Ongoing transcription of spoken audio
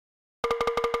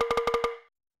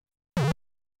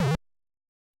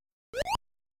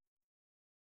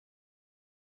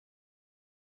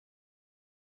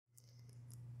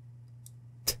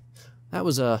That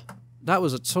was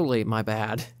totally my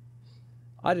bad.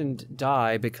 I didn't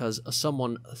die because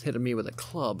someone hit me with a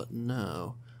club.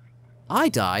 No. I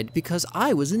died because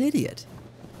I was an idiot.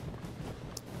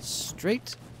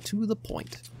 Straight to the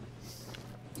point.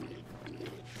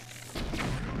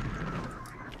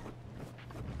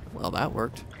 Well, that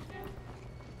worked.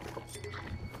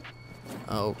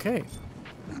 Okay.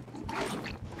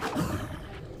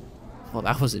 Well,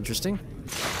 that was interesting.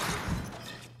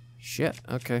 Shit,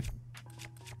 okay.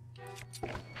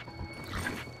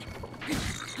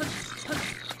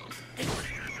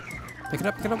 Pick it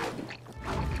up, pick it up.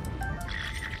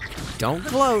 Don't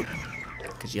gloat,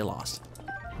 because you lost.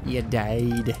 You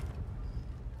died.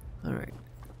 Alright.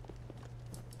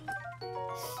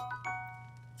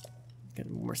 Got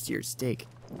more seared steak.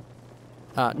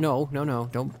 No,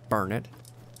 don't burn it.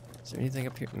 Is there anything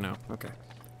up here? No, okay.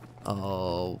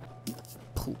 Oh,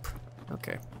 poop.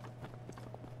 Okay.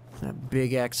 That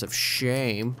big X of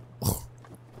shame.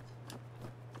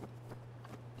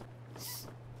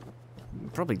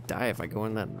 I'd probably die if I go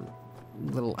in that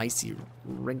little icy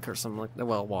rink or something like that.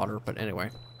 Well, water, but anyway.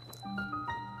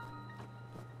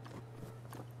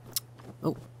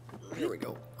 Oh, here we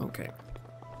go. Okay.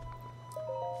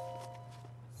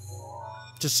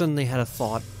 Just suddenly had a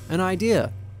thought, an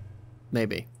idea.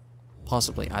 Maybe.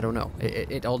 Possibly. I don't know.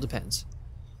 It all depends.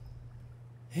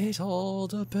 It all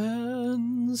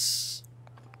depends.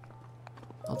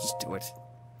 I'll just do it.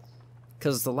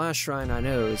 Because the last shrine I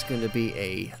know is going to be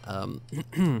a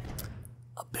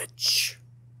bitch.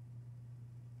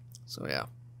 So yeah.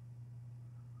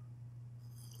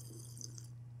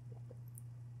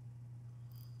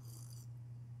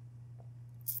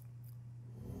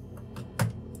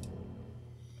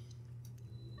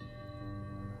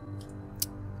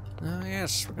 Oh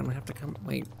yes, we're gonna have to come.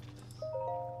 Wait.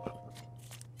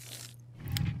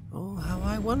 Oh, how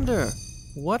I wonder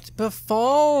what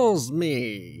befalls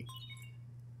me.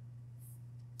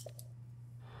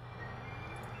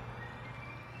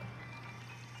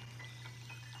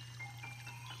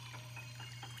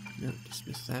 No,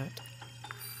 dismiss that.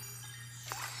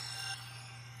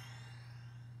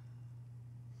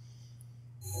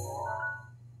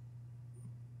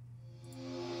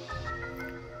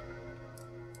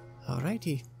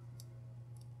 Alrighty.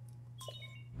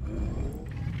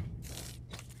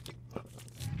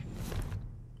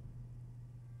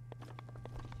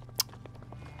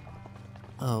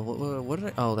 Oh, what did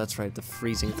I? Oh, that's right, the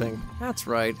freezing thing. That's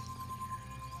right.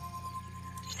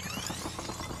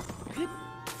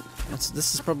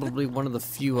 This is probably one of the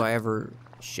few I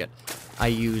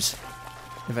use,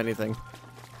 if anything.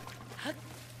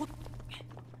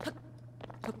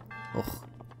 Oh.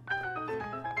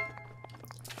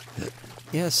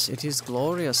 Yes, it is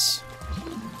glorious.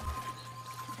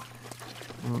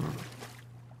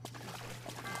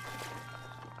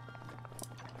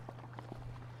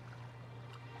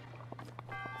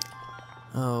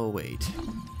 Oh, wait.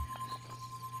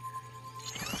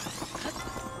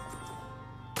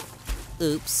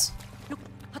 Oops.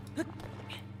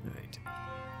 Alright.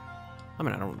 I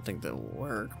mean, I don't think that'll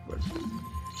work, but...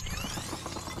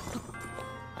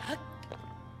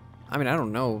 I mean, I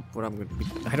don't know what I'm gonna be...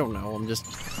 I don't know, I'm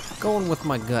just going with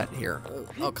my gut here.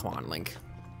 Oh, come on, Link.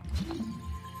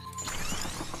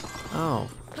 Oh.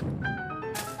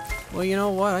 Well, you know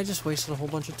what? I just wasted a whole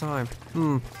bunch of time.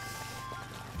 Ugh.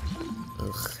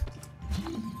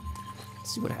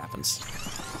 Let's see what happens.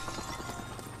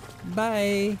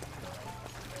 Bye!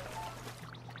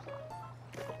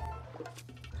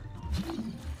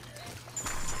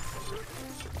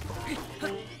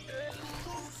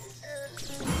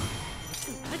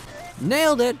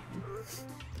 Nailed it!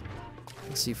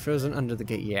 Let's see, frozen under the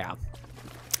gate. Yeah.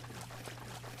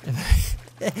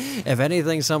 If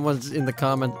anything, someone's in the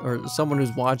comment, or someone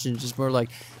who's watching, just more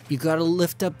like, you gotta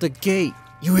lift up the gate,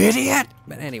 you idiot!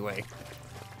 But anyway.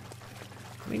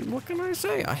 I mean, what can I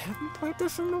say? I haven't played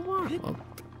this in a while.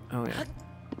 Oh yeah.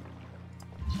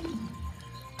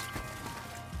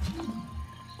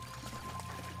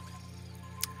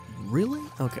 Really?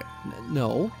 Okay.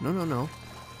 No. No.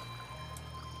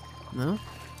 No?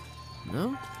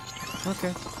 No?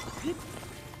 Okay.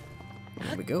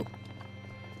 There we go.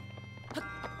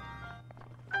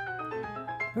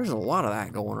 There's a lot of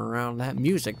that going around, that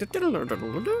music.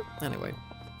 Anyway.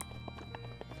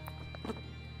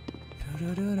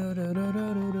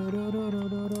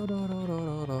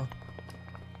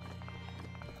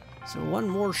 So one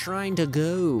more shrine to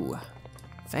go.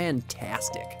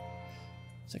 Fantastic.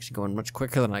 It's actually going much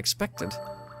quicker than I expected.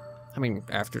 I mean,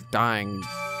 after dying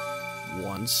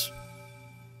once.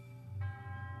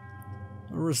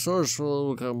 A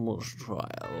resourceful Camus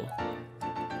trial.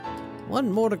 One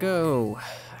more to go.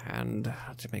 And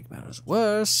to make matters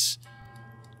worse,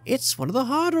 it's one of the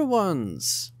harder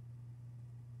ones.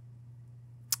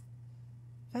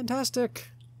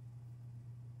 Fantastic.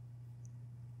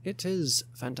 It is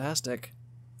fantastic,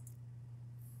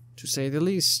 to say the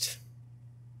least.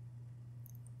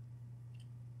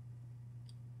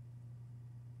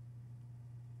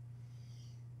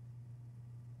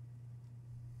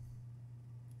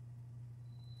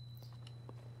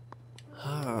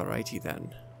 Alrighty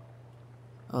then.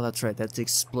 Oh, that's right, that's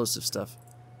explosive stuff.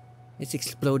 It's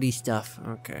explodey stuff,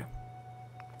 okay.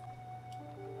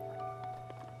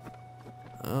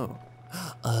 Oh.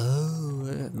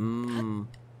 Oh,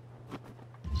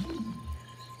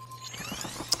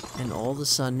 And all of a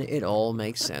sudden, it all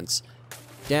makes sense.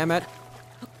 Damn it!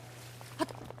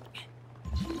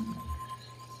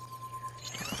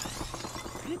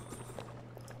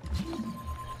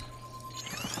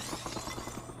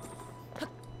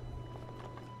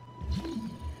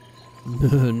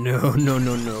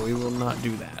 No, we will not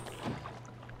do that.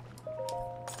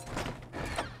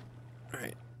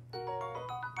 Alright.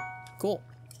 Cool.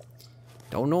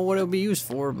 Don't know what it'll be used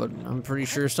for, but I'm pretty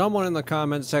sure someone in the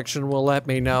comment section will let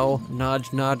me know.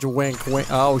 Nudge, nudge, wink, wink.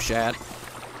 Oh, shit.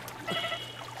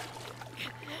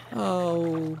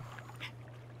 Oh.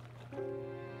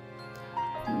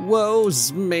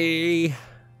 Woe's me.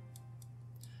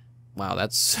 Wow,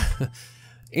 that's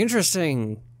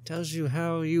interesting. Tells you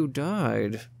how you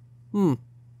died.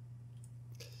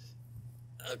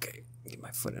 Okay, get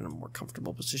my foot in a more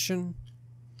comfortable position.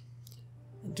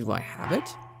 Do I have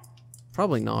it?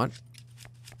 Probably not.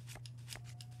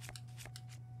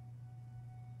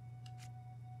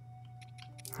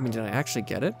 I mean, did I actually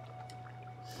get it?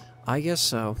 I guess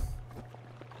so.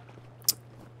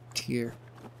 Tear.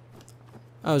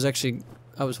 I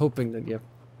was hoping that, yeah.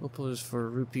 Opal is for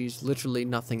rupees, literally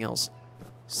nothing else.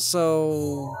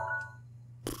 So...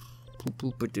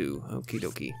 Poop-poop-a-doo. Okie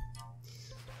dokie.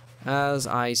 As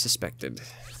I suspected.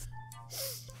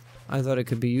 I thought it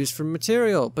could be used for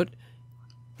material, but...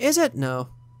 Is it? No.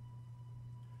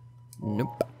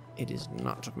 Nope. It is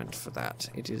not meant for that.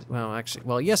 It is... Well, actually...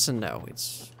 Well, yes and no.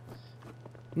 It's...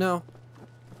 No.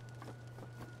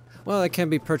 Well, it can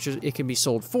be purchased... It can be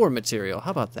sold for material.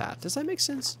 How about that? Does that make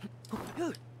sense?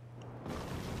 No.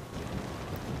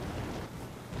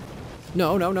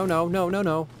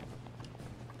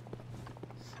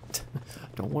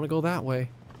 Don't want to go that way.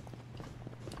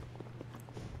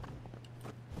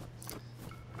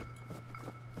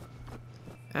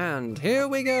 And here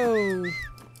we go!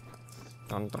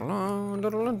 On the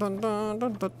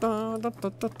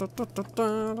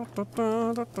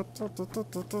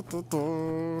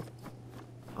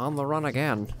run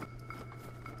again.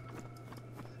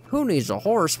 Who needs a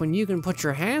horse when you can put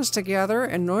your hands together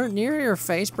and near your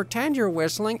face pretend you're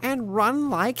whistling and run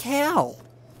like hell?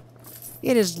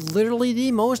 It is literally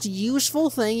the most useful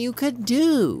thing you could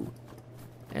do.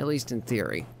 At least in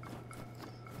theory.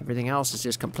 Everything else is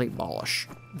just complete bollocks,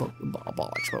 but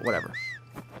whatever.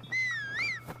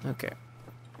 Okay.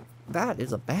 That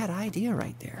is a bad idea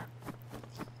right there.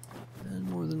 And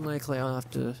more than likely I'll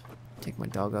have to take my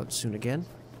dog out soon again.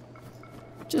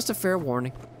 Just a fair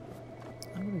warning.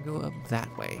 I'm gonna go up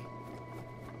that way.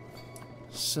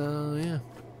 So, yeah.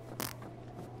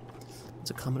 It's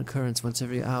a common occurrence once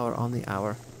every hour on the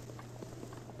hour.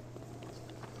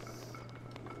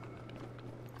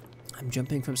 I'm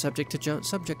jumping from subject to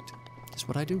subject. That's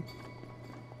what I do.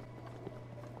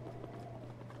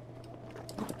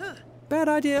 Bad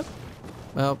idea.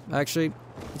 Well, actually,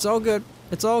 it's all good.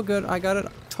 It's all good. I got it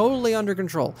totally under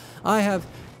control. I have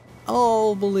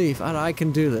all belief that I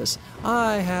can do this.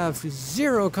 I have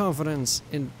zero confidence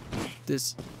in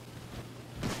this.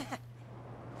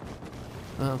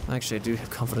 Well, actually, I do have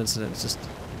confidence in it. It's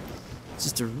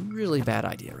just a really bad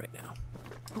idea right now.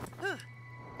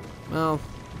 Well,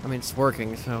 I mean, it's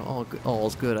working, so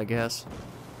all's good, I guess.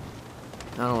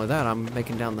 Not only that, I'm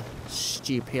making down the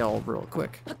steep hill real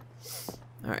quick.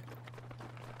 Alright.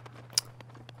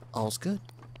 All's good.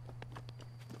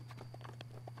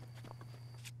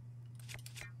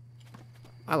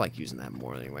 I like using that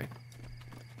more anyway.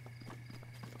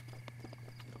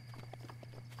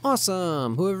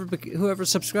 Awesome! Whoever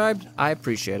subscribed, I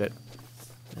appreciate it.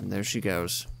 And there she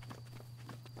goes.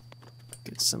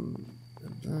 Get some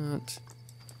of that.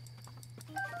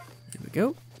 There we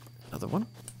go. Another one.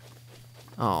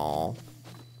 Aww.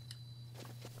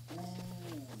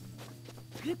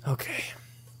 Okay.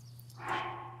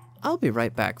 I'll be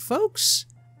right back, folks.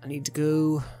 I need to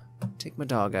go take my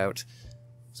dog out.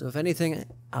 So if anything,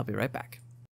 I'll be right back.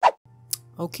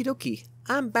 Okie dokie.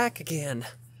 I'm back again.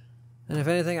 And if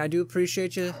anything, I do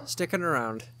appreciate you sticking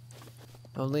around.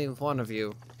 Only one of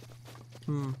you.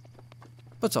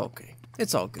 But it's okay.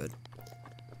 It's all good.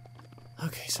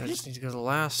 Okay, so I just need to go to the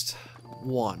last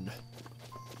one.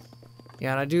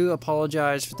 Yeah, and I do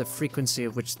apologize for the frequency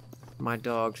of which my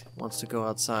dog wants to go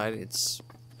outside. It's...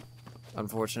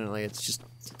 Unfortunately, that's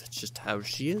just how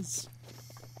she is.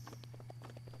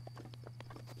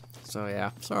 So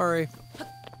yeah, sorry.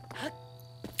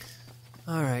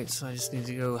 Alright, so I just need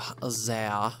to go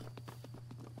there.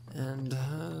 And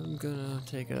I'm gonna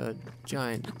take a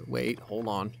giant... Wait, hold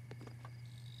on.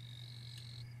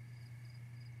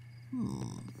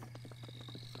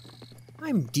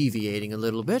 I'm deviating a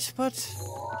little bit, but...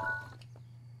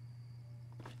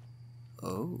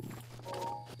 Oh.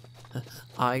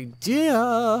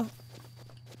 Idea!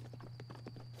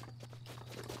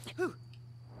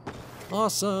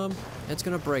 Awesome! It's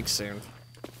gonna break soon.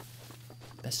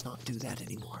 Best not do that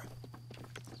anymore.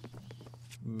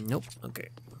 Nope, okay.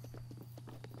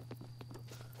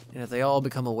 And if they all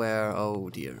become aware, oh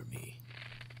dear me.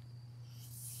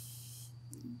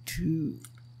 There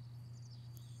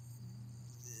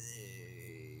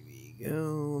we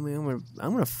go. I mean,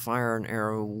 I'm gonna fire an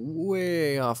arrow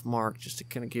way off mark just to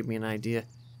kind of give me an idea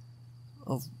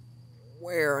of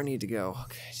where I need to go.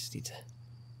 Okay, I just need to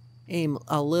aim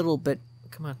a little bit.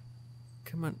 Come on,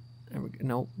 come on. There we go.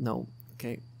 No, no.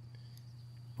 Okay.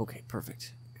 Okay,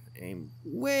 perfect. Aim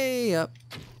way up.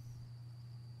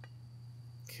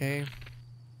 Okay.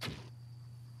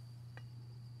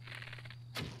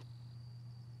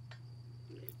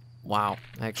 Wow,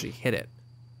 I actually hit it.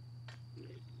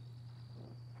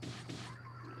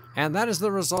 And that is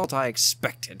the result I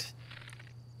expected.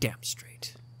 Damn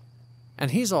straight.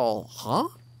 And he's all, huh?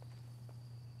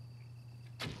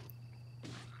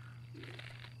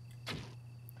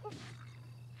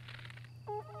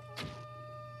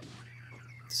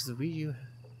 Does the Wii U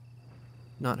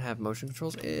not have motion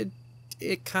controls? It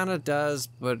kind of does,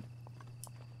 but...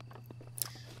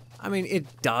 I mean,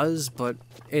 it does, but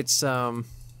it's, I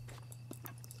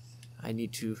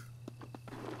need to...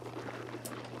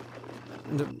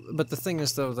 But the thing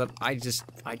is, though, that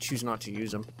I choose not to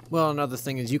use them. Well, another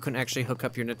thing is you can actually hook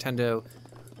up your Nintendo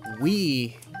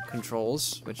Wii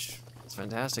controls, which is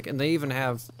fantastic. And they even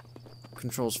have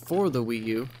controls for the Wii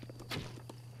U.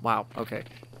 Wow, okay.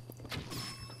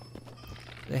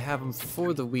 They have them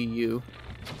for the Wii U,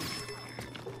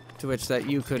 to which that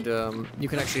you could you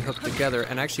can actually hook together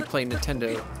and actually play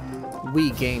Nintendo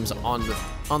Wii games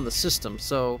on the system.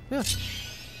 So yeah,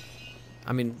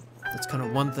 I mean that's kind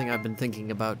of one thing I've been thinking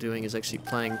about doing is actually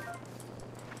playing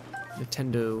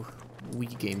Nintendo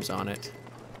Wii games on it,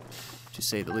 to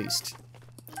say the least.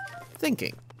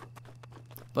 Thinking,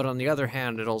 but on the other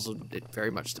hand, it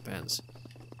very much depends.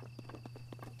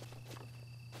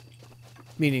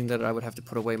 Meaning that I would have to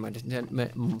put away my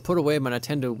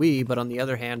Nintendo Wii, but on the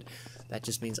other hand, that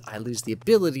just means I lose the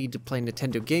ability to play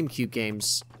Nintendo GameCube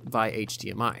games via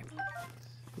HDMI,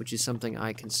 which is something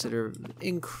I consider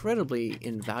incredibly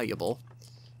invaluable,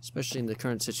 especially in the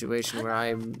current situation where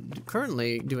I'm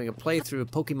currently doing a playthrough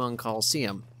of Pokemon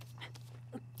Coliseum.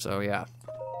 So yeah.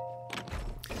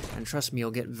 And trust me, you'll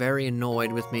get very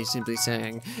annoyed with me simply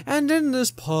saying, and in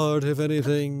this part, if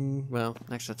anything... Well,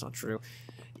 actually that's not true.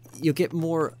 You'll get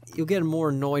more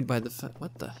annoyed by the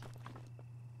what the?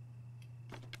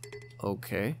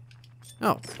 Okay.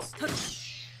 Oh.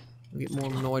 You'll get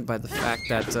more annoyed by the fact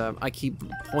that I keep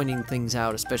pointing things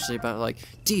out, especially about like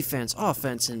defense,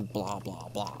 offense, and blah blah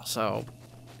blah. So,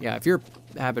 yeah, if you're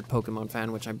an avid Pokemon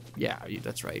fan, which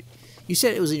that's right. You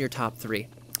said it was in your top 3.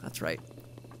 That's right.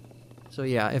 So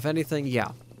yeah, if anything,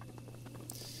 yeah.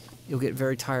 You'll get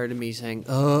very tired of me saying,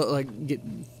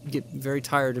 get very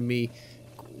tired of me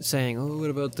saying, oh,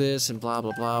 what about this, and blah,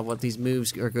 blah, blah, what these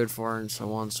moves are good for, and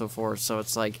so on and so forth. So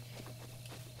it's like,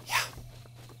 yeah.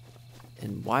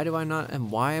 And why do I not,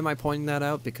 and why am I pointing that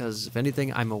out? Because, if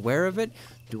anything, I'm aware of it.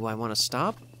 Do I want to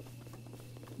stop?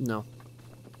 No.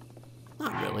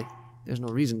 Not really. There's no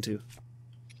reason to.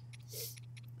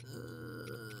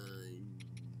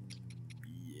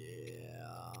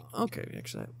 Yeah. Okay,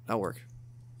 actually, that'll work.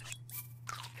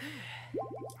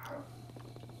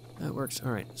 That works.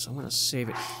 Alright, so I'm going to save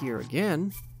it here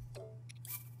again.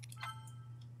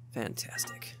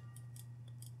 Fantastic.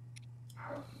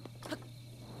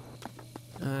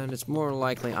 And it's more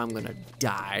likely I'm going to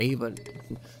die, but...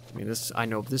 I mean, I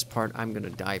know this part I'm going to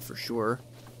die for sure.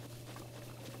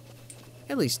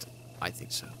 At least, I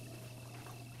think so.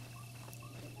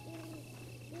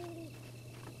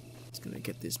 It's going to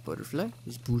get this butterfly.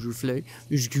 This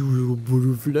cute little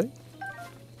butterfly.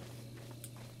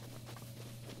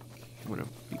 I'm gonna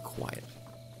be quiet.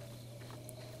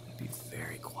 Be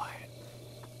very quiet.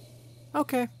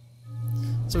 Okay.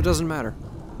 So it doesn't matter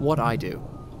what I do.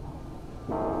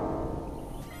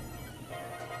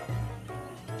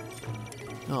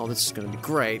 Oh, this is gonna be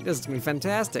great. This is gonna be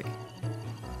fantastic.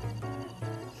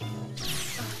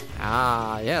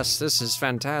 Ah, yes, this is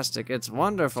fantastic. It's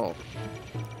wonderful.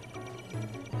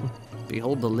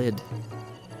 Behold the lid.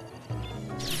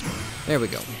 There we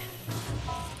go.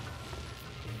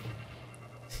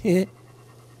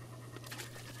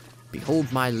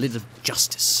 Behold my lid of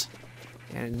justice.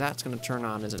 And that's gonna turn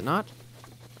on, is it not?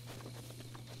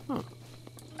 Huh.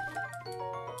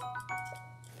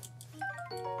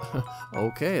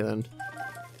 Okay, then.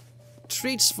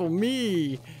 Treats for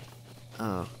me!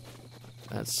 Oh.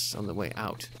 That's on the way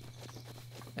out.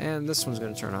 And this one's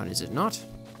gonna turn on, is it not?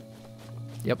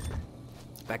 Yep.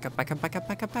 Back up, back up, back up,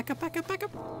 back up, back up, back up, back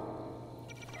up.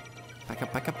 Back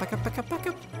up, back up, back up, back up, back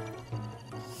up.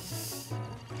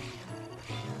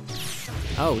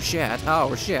 Oh shit,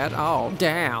 oh shit, oh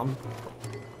damn.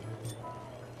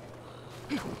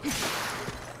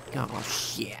 Oh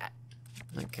shit.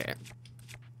 Okay.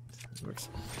 This works.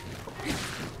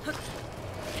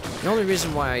 The only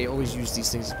reason why I always use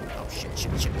these things is, oh shit,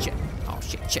 shit, shit, shit, oh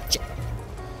shit, shit, shit.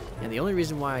 And the only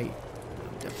reason why,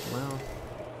 well,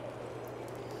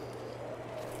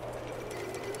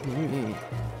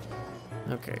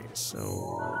 okay,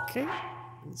 so, okay,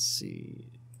 let's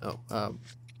see, oh,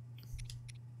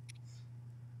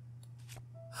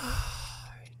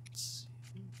 let's see.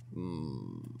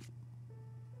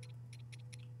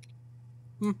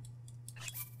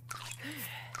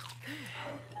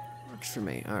 Works for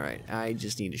me. Alright, I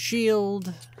just need a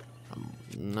shield.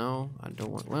 No, I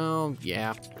don't want, well,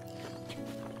 yeah.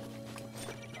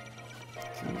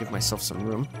 Can give myself some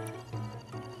room.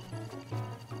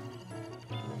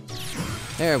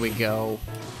 There we go.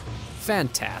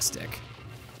 Fantastic.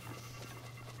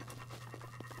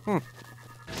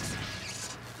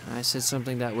 I said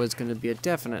something that was going to be a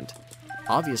definite.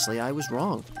 Obviously, I was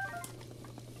wrong.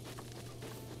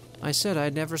 I said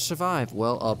I'd never survive.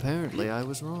 Well, apparently I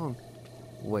was wrong.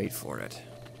 Wait for it.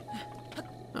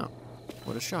 Oh,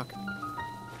 what a shock.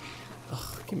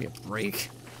 Ugh, give me a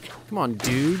break. Come on,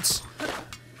 dudes.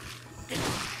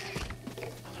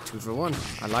 2 for 1.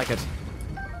 I like it.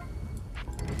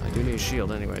 I do need a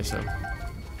shield anyway, so.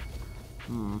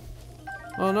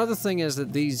 Well, another thing is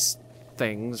that these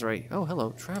things, right? Oh,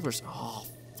 hello, travelers. Oh,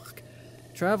 fuck.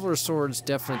 Traveler swords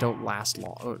definitely don't last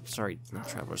long. Oh, sorry, not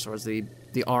traveler swords.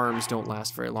 The arms don't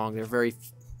last very long. They're very,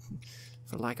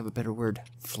 for lack of a better word,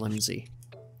 flimsy.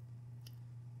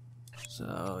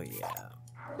 So,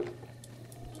 yeah.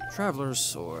 Traveler's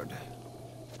sword.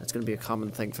 That's going to be a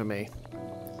common thing for me.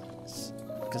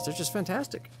 Because they're just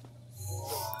fantastic.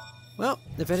 Well,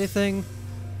 if anything,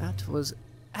 that was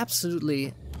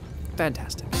absolutely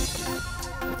fantastic.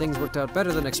 Things worked out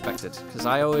better than expected, because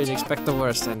I always expect the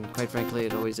worst, and quite frankly,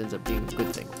 it always ends up being a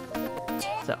good thing.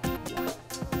 So,